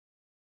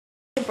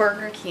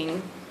Burger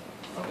King.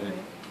 Okay.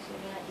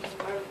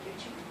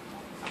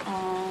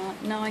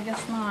 No, I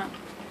guess not.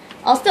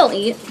 I'll still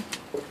eat.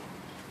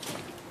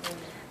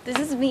 This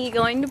is me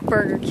going to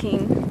Burger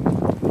King.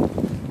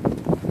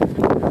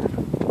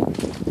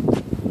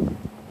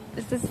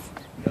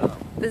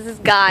 This is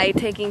Guy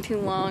taking too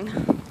long.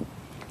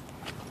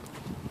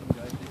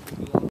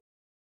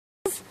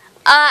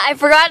 I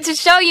forgot to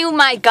show you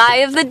my guy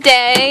of the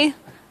day.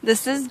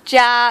 This is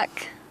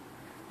Jack.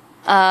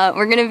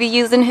 We're gonna be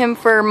using him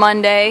for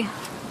Monday.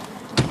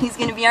 He's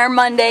gonna be our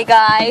Monday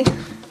guy.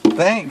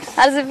 Thanks.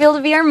 How does it feel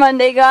to be our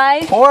Monday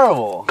guy?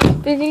 Horrible.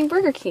 We're getting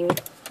Burger King.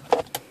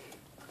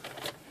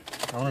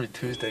 I want to be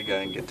Tuesday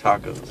guy and get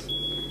tacos.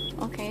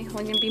 Okay,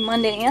 we're gonna be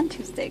Monday and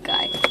Tuesday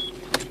guy.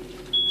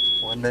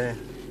 One day.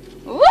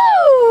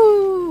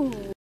 Woo!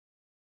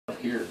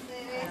 Here.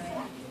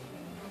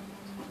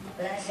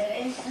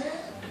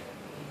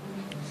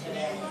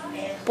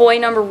 Boy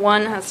number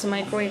one has to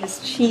microwave his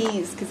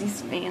cheese because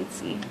he's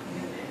fancy.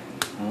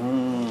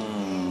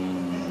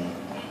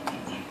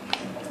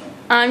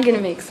 I'm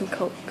gonna make some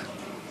Coke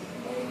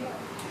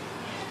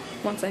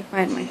once I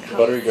find my cup.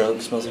 Buttery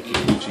garlic smells like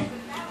Gucci.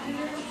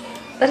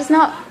 That is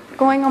not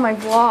going on my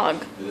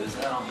vlog. It is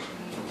now.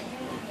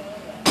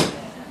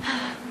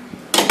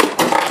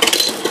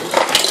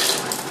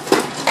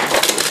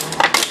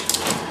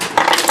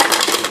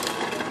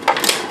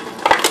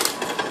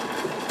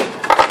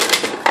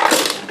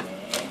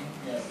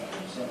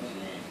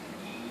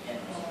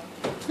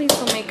 Please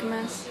don't make a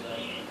mess.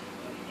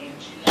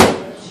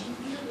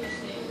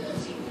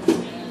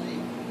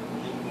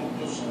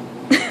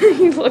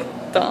 You look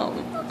dumb.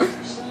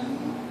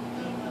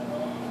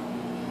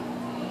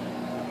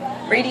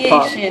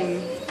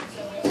 Radiation.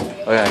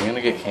 Oh yeah, I'm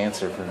gonna get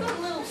cancer from it.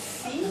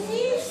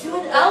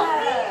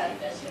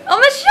 Oh,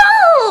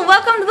 Michelle!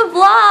 Welcome to the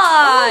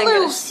vlog!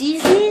 Little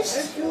Caesars.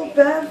 I feel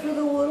bad for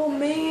the little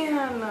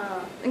man.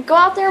 And go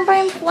out there and buy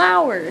him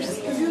flowers.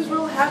 Because he was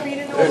real happy, he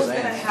didn't know what was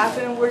going to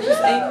happen, and we're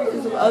just angry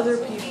because of other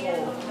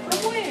people.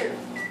 But where?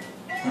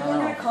 People are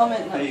going to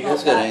comment Hey, you about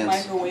guys got that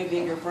ants.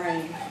 microwaving your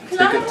brain.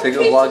 Take a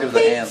vlog of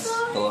the ants.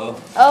 Hello?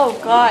 Oh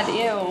god,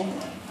 ew.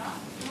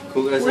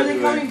 Cool guys Where are they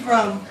everywhere. coming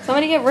from?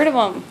 Somebody get rid of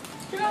them.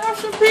 Can I have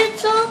some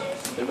pizza?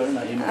 They better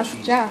not eat my That's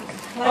cheese. Jack.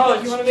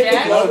 Oh, you want to make a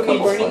Got a vlog of me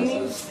couple burning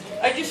slices.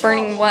 these? I just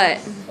Burning what?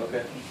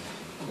 Okay.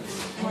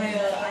 my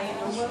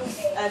Ainomas,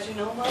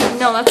 Aginomas.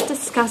 No, that's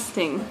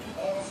disgusting.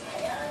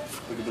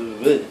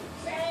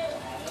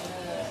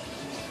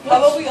 How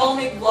about we all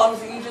make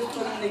vlogs and you just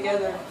put them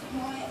together?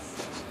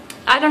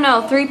 I don't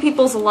know, 3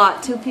 people's a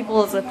lot, 2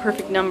 people is a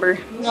perfect number.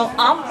 No,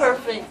 I'm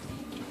perfect.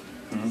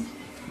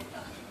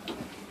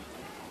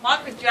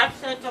 Michael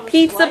Jackson.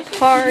 Pizza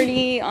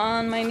party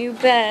on my new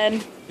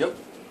bed. Yep.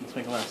 Let's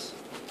make a mess.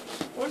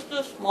 Where's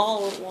the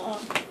smaller one?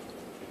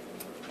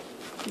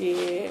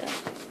 Yeah.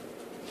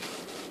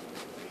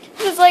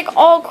 This is like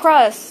all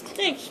crust.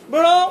 Thanks,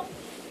 bro.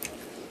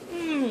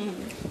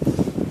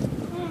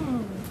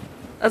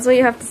 That's what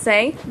you have to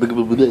say?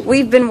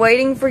 We've been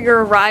waiting for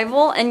your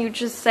arrival and you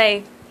just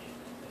say,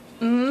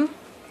 and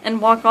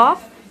walk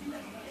off?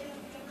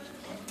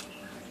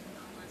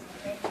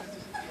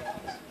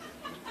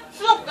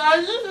 What's up,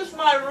 guys? This is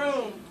my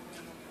room.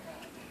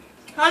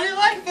 How do you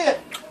like it?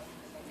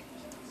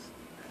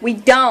 We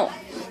don't.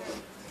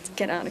 Let's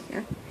get out of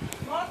here.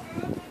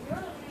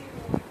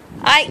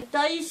 I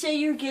thought you said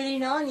you were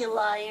getting on, you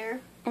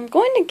liar. I'm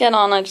going to get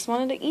on. I just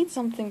wanted to eat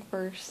something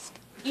first.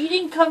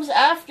 Eating comes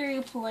after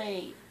you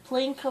play.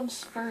 Playing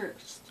comes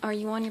first. Are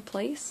you on your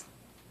place?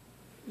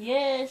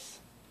 Yes.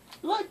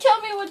 Look, tell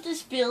me what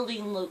this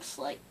building looks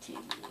like to you.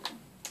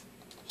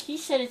 He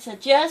said it's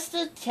just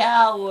a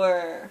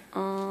tower.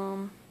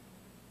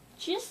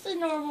 Just a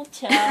normal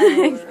tower.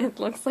 It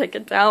looks like a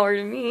tower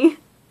to me.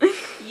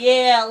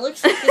 Yeah, it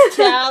looks like a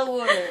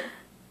tower.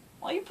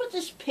 Why you put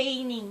this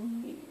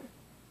painting here?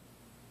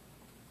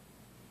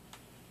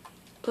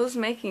 Who's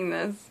making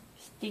this?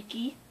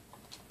 Sticky.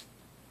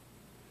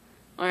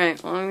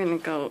 Alright, well I'm gonna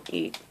go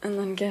eat and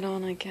then get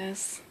on, I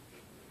guess.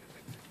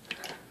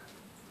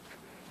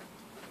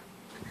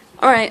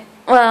 Alright,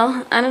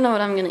 well, I don't know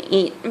what I'm gonna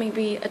eat.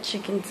 Maybe a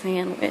chicken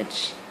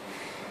sandwich.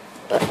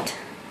 But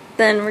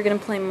then we're gonna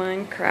play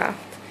Minecraft.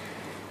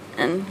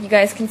 And you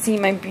guys can see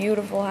my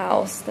beautiful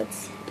house.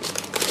 That's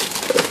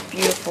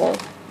beautiful.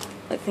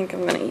 I think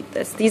I'm gonna eat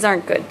this. These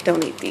aren't good.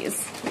 Don't eat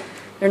these.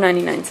 They're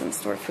 99-cent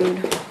store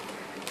food.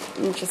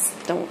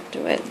 Just don't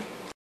do it.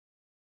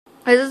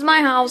 This is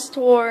my house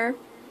tour.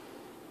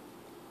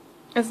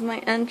 This is my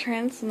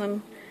entrance, and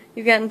then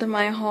you get into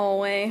my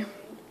hallway.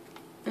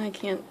 I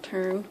can't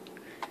turn.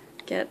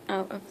 Get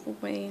out of the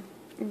way.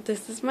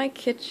 This is my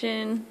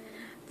kitchen,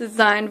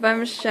 designed by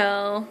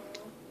Michelle.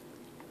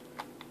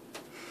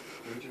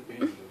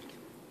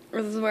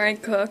 This is where I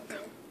cook.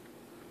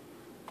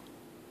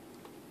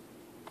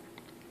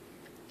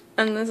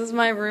 And this is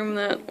my room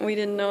that we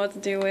didn't know what to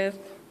do with.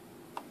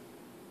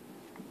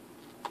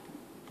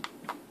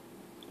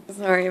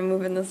 Sorry, I'm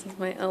moving this with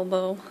my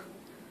elbow.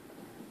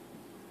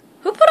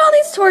 Who put all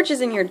these torches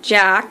in here,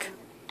 Jack?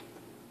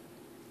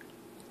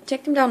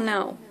 Take them down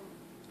now.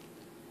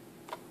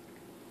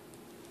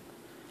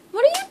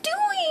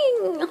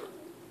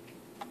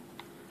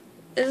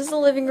 the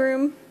living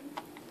room.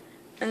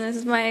 And this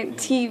is my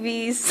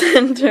TV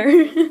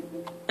center.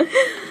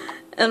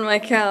 And my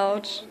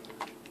couch.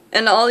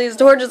 And all these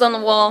torches on the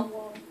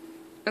wall.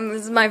 And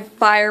this is my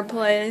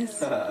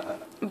fireplace.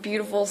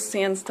 Beautiful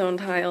sandstone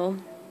tile.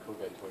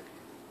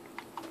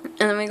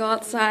 And then we go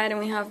outside and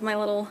we have my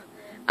little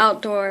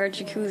outdoor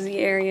jacuzzi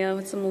area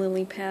with some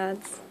lily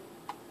pads.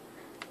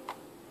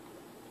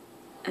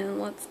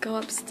 And let's go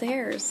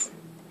upstairs.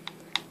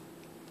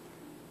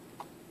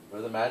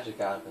 Where the magic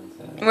happens.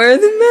 Where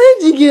the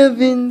magic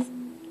happens.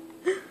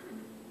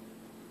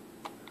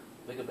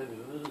 Look at baby.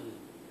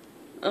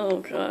 Oh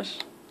gosh.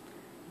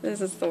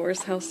 This is the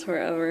worst house tour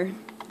ever.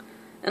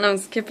 And I'm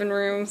skipping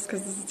rooms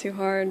because this is too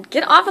hard.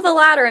 Get off of the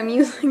ladder, I'm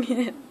using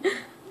it.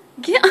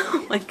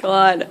 Oh my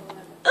god.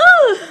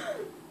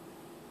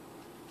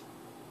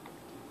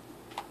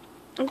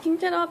 I can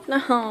get up now.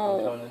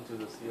 I'm going into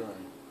the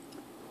ceiling.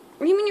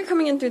 What do you mean you're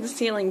coming in through the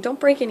ceiling? Don't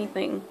break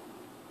anything.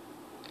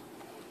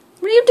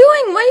 What are you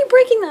doing? Why are you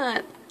breaking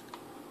that?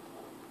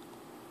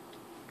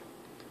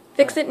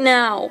 Fix it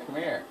now. Come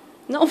here.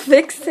 No,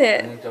 fix I'm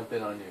it. gonna jump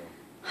in on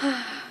you.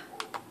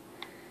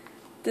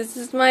 This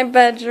is my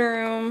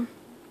bedroom.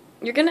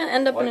 You're gonna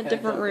end up Why in a can't I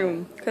different jump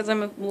room because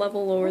I'm a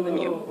level lower than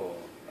you.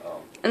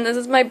 Oh. And this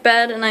is my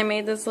bed, and I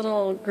made this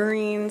little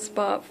green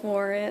spot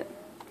for it.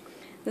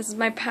 This is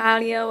my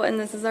patio, and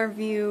this is our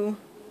view.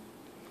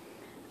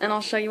 And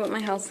I'll show you what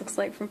my house looks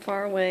like from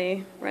far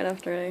away right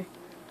after I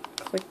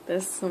click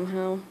this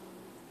somehow.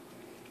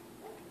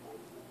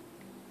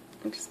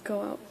 And just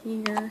go out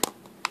here.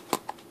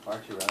 Why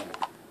aren't you running?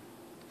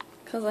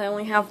 Because I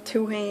only have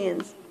 2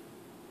 hands.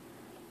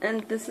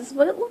 And this is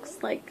what it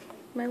looks like.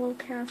 My little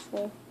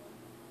castle.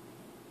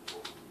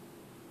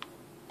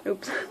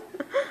 Oops.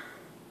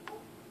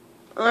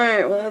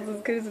 Alright, well that's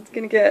as good as it's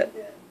gonna get.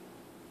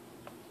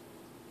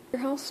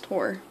 Your house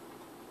tour.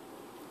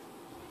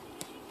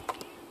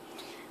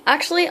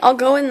 Actually, I'll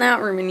go in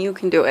that room and you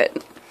can do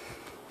it.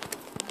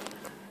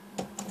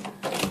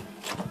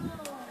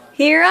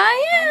 Here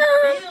I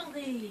am!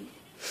 Building.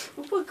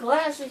 We'll put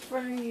glass in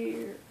front of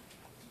here.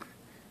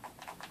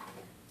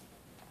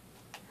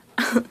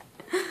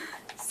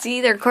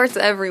 See, there are carts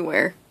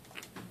everywhere.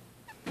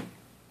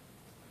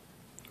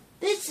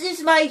 This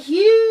is my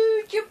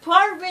huge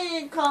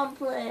apartment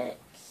complex.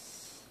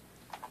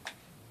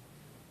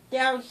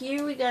 Down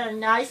here we got a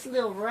nice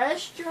little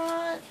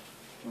restaurant.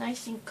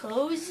 Nice and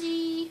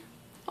cozy.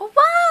 Oh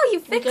wow, you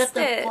We fixed got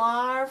the it!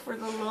 bar for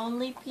the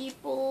lonely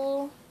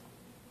people.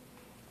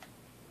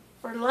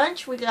 For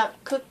lunch we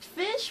got cooked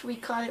fish. We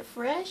caught it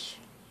fresh.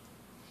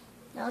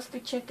 Now let's go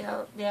check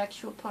out the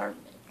actual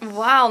apartment.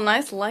 Wow,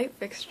 nice light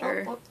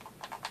fixture.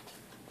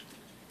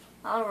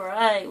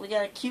 Alright, we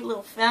got a cute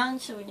little fountain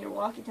so when you're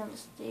walking down the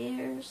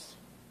stairs.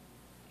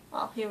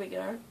 Oh, here we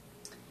go.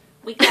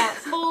 We got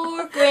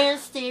 4 grand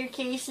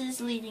staircases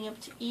leading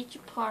up to each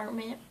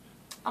apartment.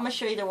 I'm going to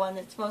show you the one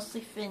that's mostly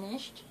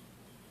finished.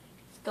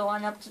 Let's go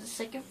on up to the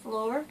 2nd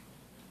floor.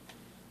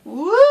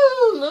 Woo!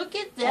 Look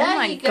at that, Oh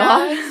my you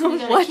guys. We god,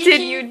 got a what did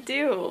kitchen you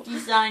do?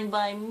 designed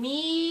by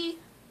me.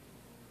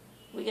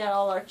 We got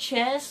all our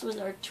chests with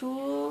our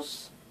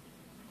tools.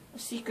 A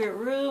secret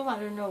room, I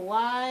don't know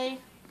why.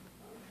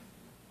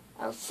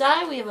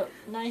 Outside we have a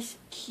nice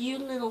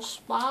cute little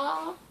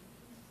spa.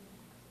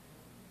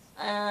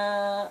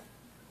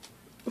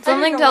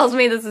 Something tells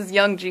me this is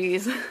Young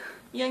G's.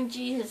 Young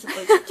G has a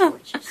bunch of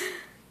torches.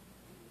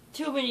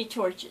 Too many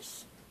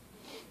torches.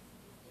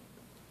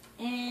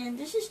 And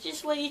this is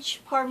just what each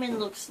apartment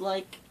looks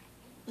like.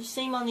 The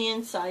same on the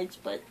insides,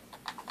 but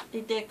they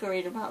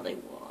decorate them how they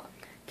want.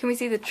 Can we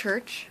see the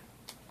church?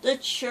 The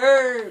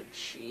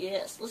church!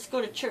 Yes, let's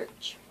go to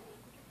church.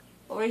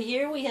 Over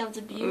here we have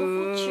the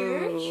beautiful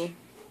church.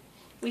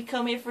 We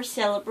come here for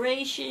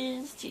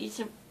celebrations, to eat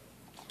some...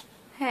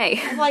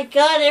 Hey. Oh my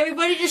god,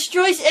 everybody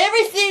destroys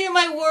everything in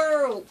my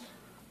world!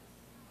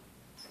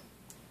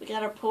 We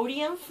got our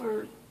podium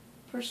for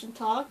person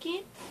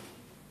talking.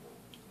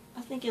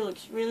 I think it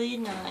looks really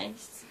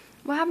nice.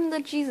 What happened to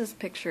the Jesus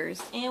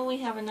pictures? And we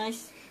have a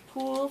nice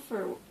pool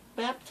for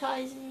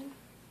baptizing.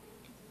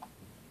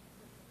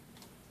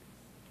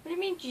 What do you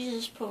mean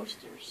Jesus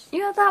posters?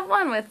 You have that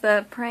one with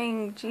the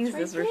praying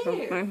Jesus right or there.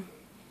 something.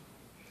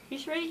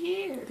 He's right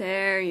here.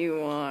 There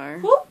you are.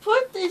 Who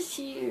put this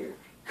here?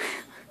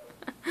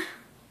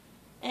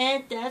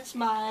 And that's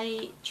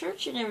my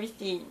church and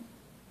everything.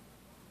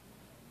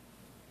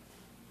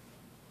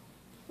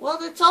 Well,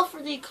 that's all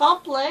for the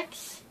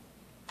complex.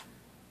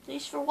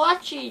 Thanks for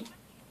watching.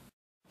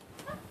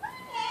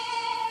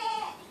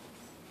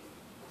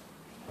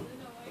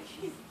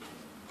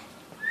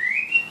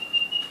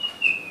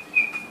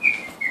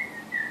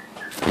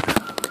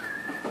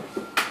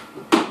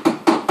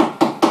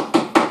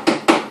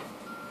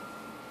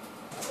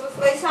 Looks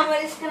like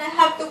somebody's gonna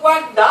have to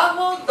work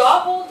double,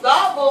 double,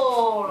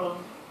 double.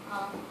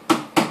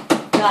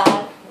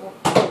 God,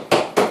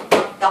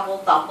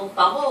 double, double,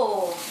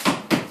 double.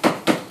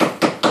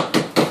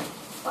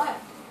 What?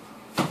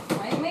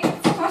 Why are you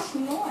making so much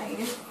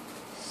noise?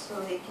 So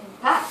they can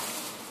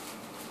pass.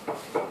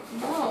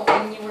 No,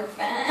 when you were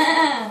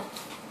bad.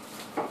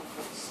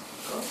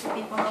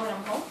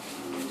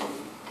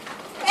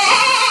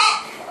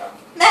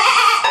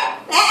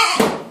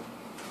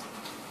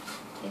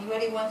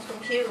 Somebody wants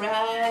some here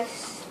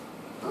rice.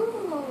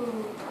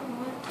 Ooh,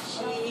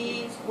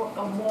 cheese,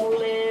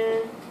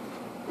 guacamole.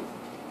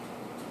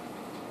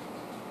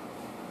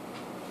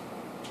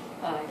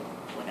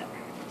 Whatever.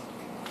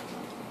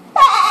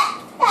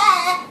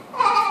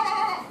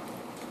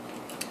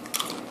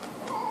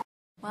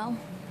 Well,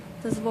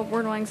 this is what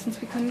we're doing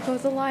since we couldn't go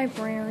to the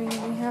library.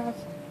 We have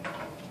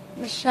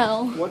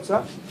Michelle What's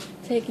up?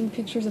 taking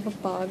pictures of a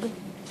bug.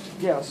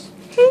 Yes.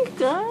 Hey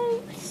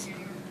guys!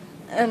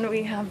 And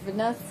we have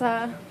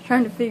Vanessa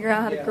trying to figure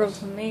out how to grow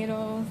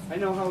tomatoes. I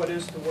know how it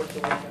is to work the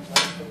weekends. I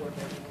used to work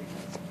every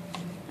weekend.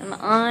 And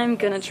I'm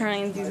gonna try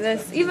and do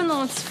this, even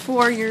though it's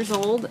 4 years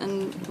old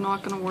and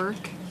not gonna work.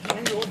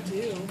 Mine's old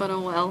too. But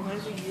oh well.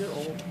 Mine's a year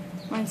old.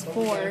 Mine's But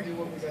we gotta 4. do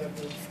what we gotta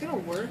do. It's gonna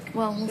work.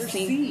 Well, we'll They're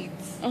see.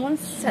 seeds. I want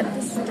to set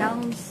this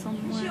down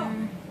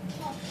somewhere.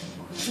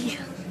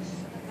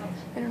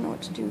 I don't know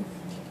what to do.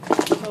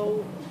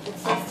 So it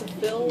says to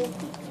fill.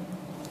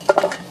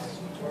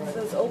 It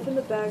says open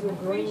the bag with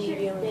growing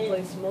medium and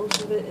place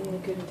most of it in the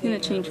container. I'm gonna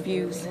change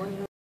views. If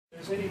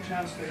there's any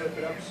chance to hook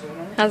it up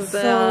sooner. How's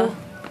the So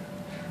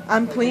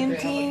I'm if they have a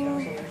planting.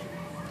 cancellation.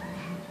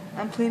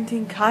 I'm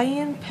planting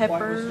cayenne Why was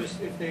pepper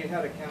just if they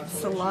had a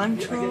cancellation? cilantro. I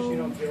guess you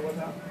don't deal with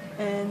that.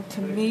 and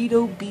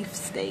tomato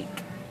beefsteak.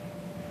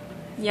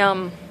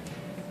 yum?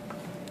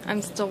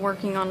 I'm still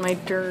working on my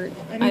dirt.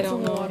 I I need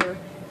don't some know. water.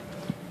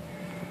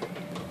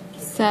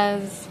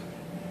 Says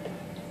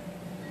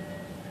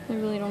I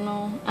really don't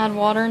know. Add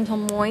water until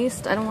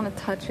moist. I don't want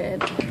to touch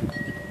it. I've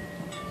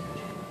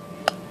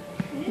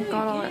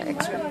got all that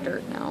extra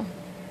dirt now.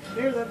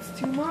 Here, that's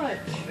too much.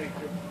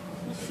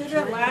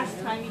 Consider last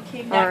time you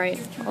came back. Alright,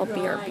 here too I'll dry.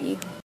 BRB.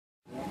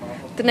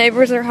 The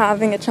neighbors are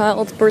having a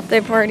child's birthday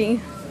party.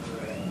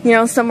 You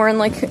know, somewhere in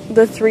like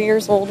the 3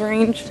 years old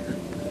range.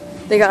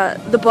 They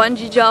got the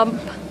bungee jump.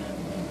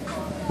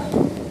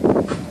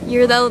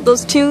 You hear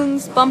those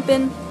tunes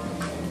bumping?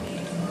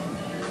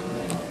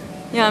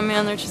 Yeah,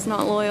 man, they're just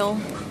not loyal.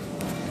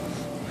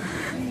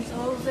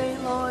 Jose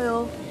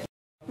loyal.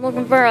 I'm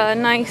looking for a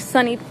nice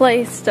sunny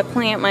place to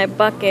plant my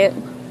bucket,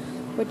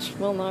 which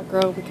will not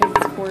grow because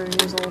it's 4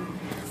 years old.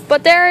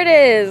 But there it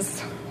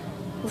is!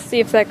 We'll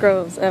see if that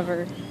grows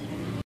ever.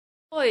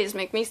 Boys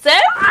make me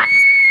sick!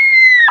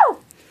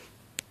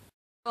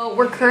 So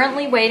we're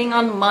currently waiting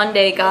on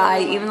Monday,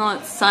 guy, even though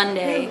it's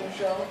Sunday.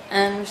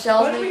 And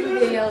Michelle's making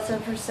videos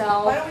of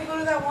herself. Why don't we go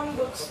to that one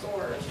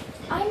bookstore?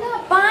 I'm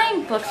not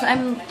buying books,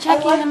 I'm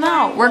checking them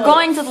out. We're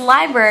going to the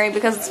library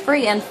because it's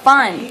free and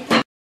fun.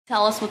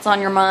 Tell us what's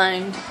on your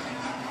mind.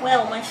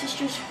 Well, my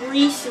sister's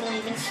recently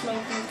been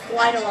smoking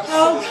quite a lot.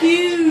 How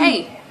cute!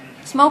 Hey,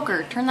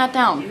 smoker, turn that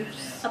down.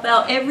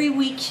 About every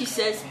week she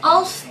says,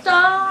 I'll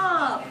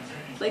stop.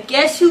 But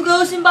guess who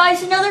goes and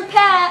buys another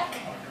pack?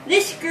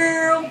 This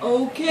girl.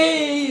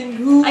 Okay, and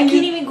who? I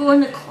can't even go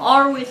in the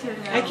car with her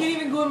now. I can't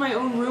even go in my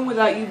own room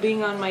without you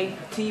being on my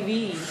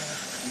TV.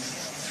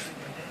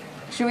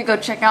 Should we go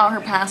check out her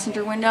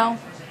passenger window?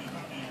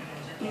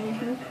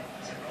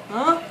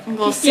 Huh? And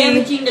go She's see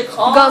damaging the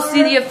car. go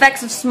see the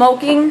effects of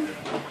smoking?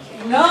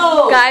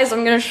 No! Guys,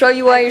 I'm gonna show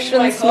you why you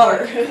shouldn't my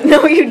car. smoke.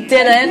 No, you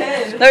didn't.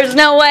 did. There's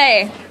no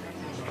way.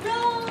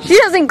 No. She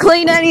doesn't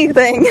clean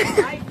anything.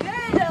 I did!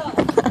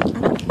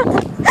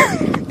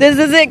 This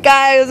is it,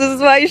 guys. This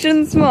is why you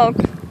shouldn't smoke.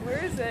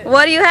 Where is it?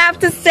 What do you have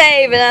to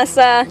say,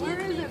 Vanessa? Where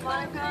is it,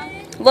 Monica?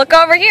 Look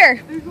over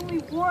here. There's only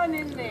one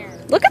in there.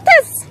 Look at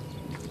this.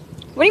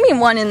 What do you mean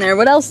one in there?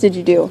 What else did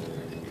you do?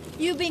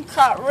 You've been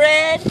caught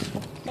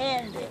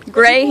red-handed.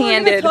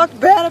 Gray-handed. Talk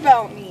bad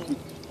about me.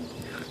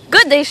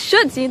 Good, they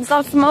should, so you can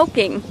stop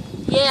smoking.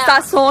 Yeah.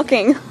 Stop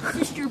smoking.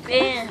 Sister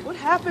Ben. What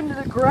happened to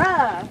the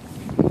grass?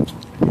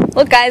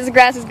 Look, guys, the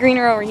grass is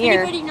greener over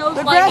here. Anybody knows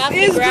The why grass half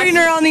is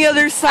greener on the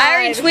other side. I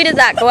already tweeted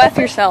that. Go F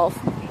yourself.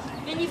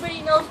 If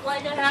anybody knows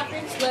why that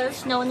happens, let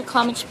us know in the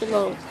comments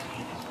below.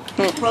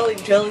 Probably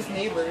jealous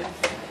neighbors.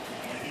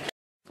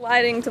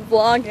 Sliding to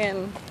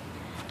vlogging.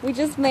 We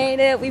just made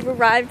it. We've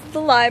arrived at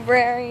the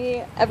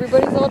library.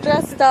 Everybody's all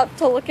dressed up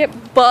to look at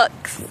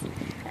books.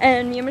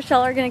 And me and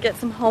Michelle are going to get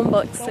some home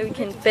books so we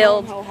can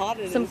build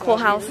some cool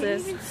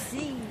houses.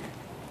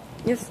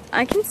 Yes,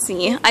 I can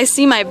see. I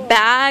see my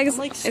bags.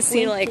 I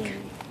see like...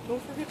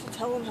 Don't forget to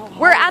tell them how hot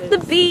We're it at the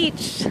is.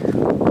 beach.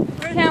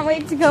 Can't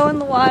wait to go in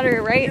the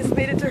water, right? We just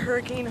made it to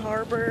Hurricane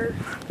Harbor.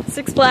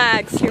 Six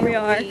Flags. Here we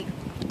are. Wait.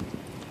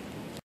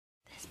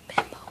 This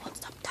bimbo won't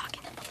stop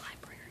talking in the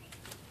library.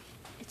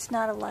 It's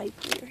not a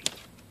library.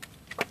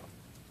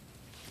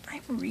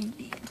 I'm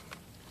reading.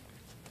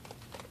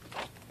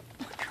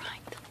 I'm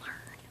trying to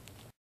learn.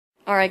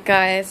 Alright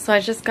guys, so I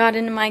just got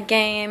into my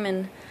game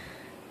and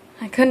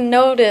I couldn't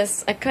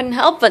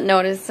help but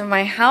notice that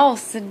my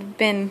house had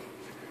been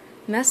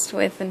messed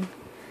with, and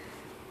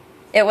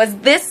it was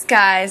this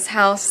guy's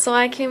house, so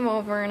I came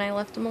over and I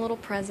left him a little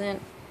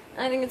present.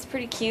 I think it's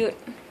pretty cute,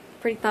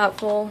 pretty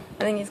thoughtful.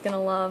 I think he's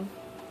gonna love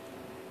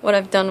what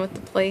I've done with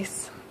the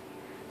place.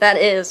 That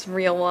is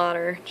real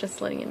water,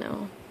 just letting you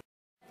know.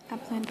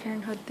 At Planned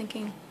Parenthood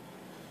thinking,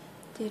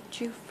 did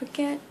you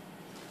forget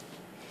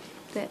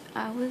that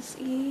I was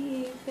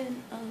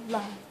even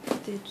alive?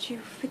 you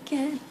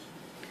forget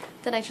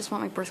that I just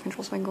want my birth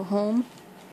control so I can go home?